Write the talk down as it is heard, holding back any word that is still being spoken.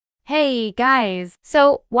Hey guys,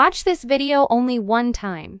 so watch this video only one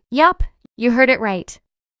time. Yup, you heard it right.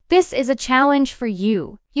 This is a challenge for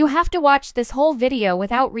you. You have to watch this whole video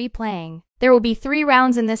without replaying. There will be 3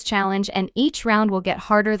 rounds in this challenge and each round will get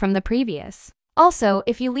harder from the previous. Also,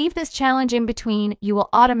 if you leave this challenge in between, you will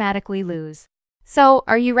automatically lose. So,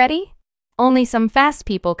 are you ready? Only some fast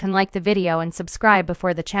people can like the video and subscribe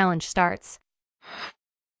before the challenge starts.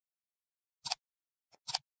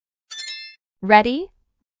 Ready?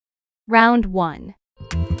 Round 1.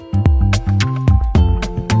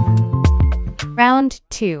 Round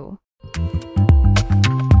 2.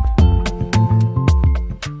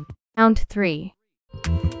 Round 3.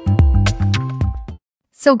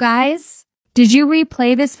 So guys, did you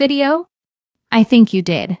replay this video? I think you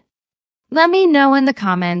did. Let me know in the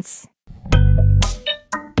comments.